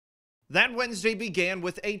That Wednesday began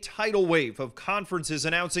with a tidal wave of conferences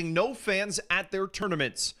announcing no fans at their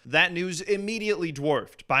tournaments. That news immediately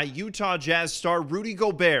dwarfed by Utah Jazz star Rudy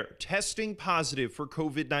Gobert testing positive for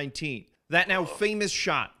COVID-19. That now famous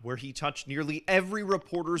shot where he touched nearly every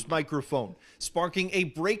reporter's microphone, sparking a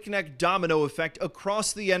breakneck domino effect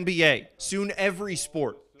across the NBA. Soon every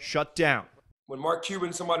sport shut down. When Mark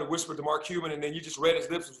Cuban, somebody whispered to Mark Cuban, and then you just read his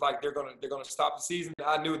lips, it was like they're gonna stop the season.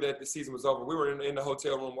 I knew that the season was over. We were in the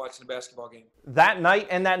hotel room watching the basketball game. That night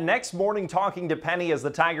and that next morning talking to Penny as the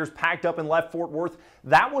Tigers packed up and left Fort Worth,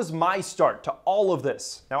 that was my start to all of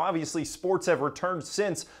this. Now obviously sports have returned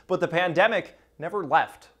since, but the pandemic never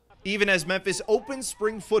left. Even as Memphis opens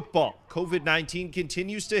spring football, COVID-19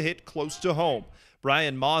 continues to hit close to home.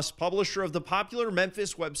 Brian Moss, publisher of the popular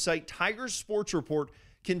Memphis website Tigers Sports Report,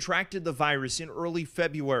 contracted the virus in early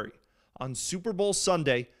February. On Super Bowl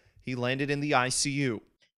Sunday, he landed in the ICU.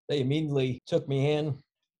 They immediately took me in.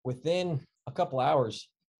 Within a couple hours,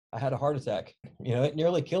 I had a heart attack. It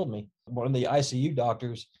nearly killed me. One of the ICU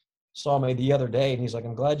doctors saw me the other day, and he's like,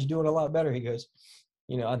 "I'm glad you're doing a lot better." He goes,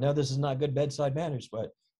 "I know this is not good bedside manners,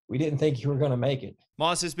 but we didn't think you were going to make it."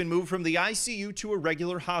 Moss has been moved from the ICU to a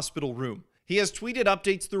regular hospital room. He has tweeted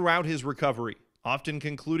updates throughout his recovery, often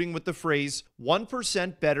concluding with the phrase,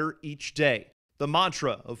 1% better each day, the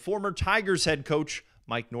mantra of former Tigers head coach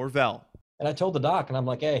Mike Norvell. And I told the doc, and I'm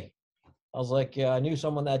like, hey, I knew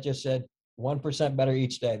someone that just said 1% better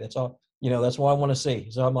each day. That's all, that's what I want to see.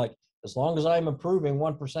 So I'm like, as long as I'm improving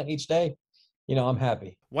 1% each day, I'm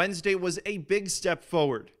happy. Wednesday was a big step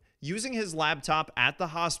forward. Using his laptop at the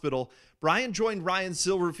hospital, Brian joined Ryan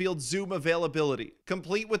Silverfield's Zoom availability,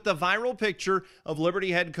 complete with the viral picture of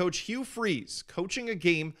Liberty head coach Hugh Freeze coaching a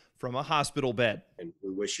game from a hospital bed. And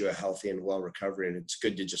we wish you a healthy and well recovery, and it's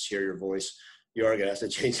good to just hear your voice. You are going to have to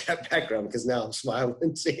change that background because now I'm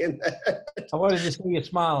smiling seeing that. I wanted to see you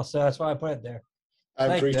smile, so that's why I put it there.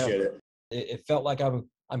 I appreciate it. It felt like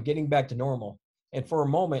I'm getting back to normal. And for a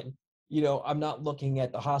moment, I'm not looking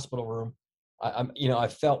at the hospital room. I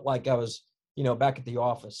felt like I was, back at the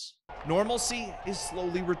office. Normalcy is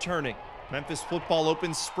slowly returning. Memphis football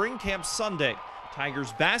opens spring camp Sunday.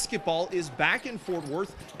 Tigers basketball is back in Fort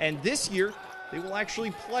Worth, and this year they will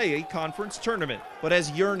actually play a conference tournament. But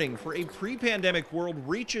as yearning for a pre-pandemic world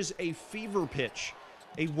reaches a fever pitch,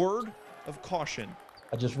 a word of caution.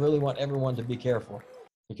 I just really want everyone to be careful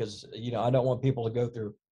because, I don't want people to go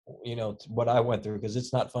through, what I went through because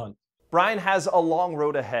it's not fun. Brian has a long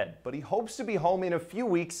road ahead, but he hopes to be home in a few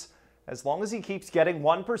weeks as long as he keeps getting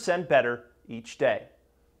 1% better each day.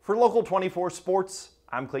 For Local 24 Sports,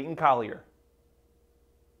 I'm Clayton Collier.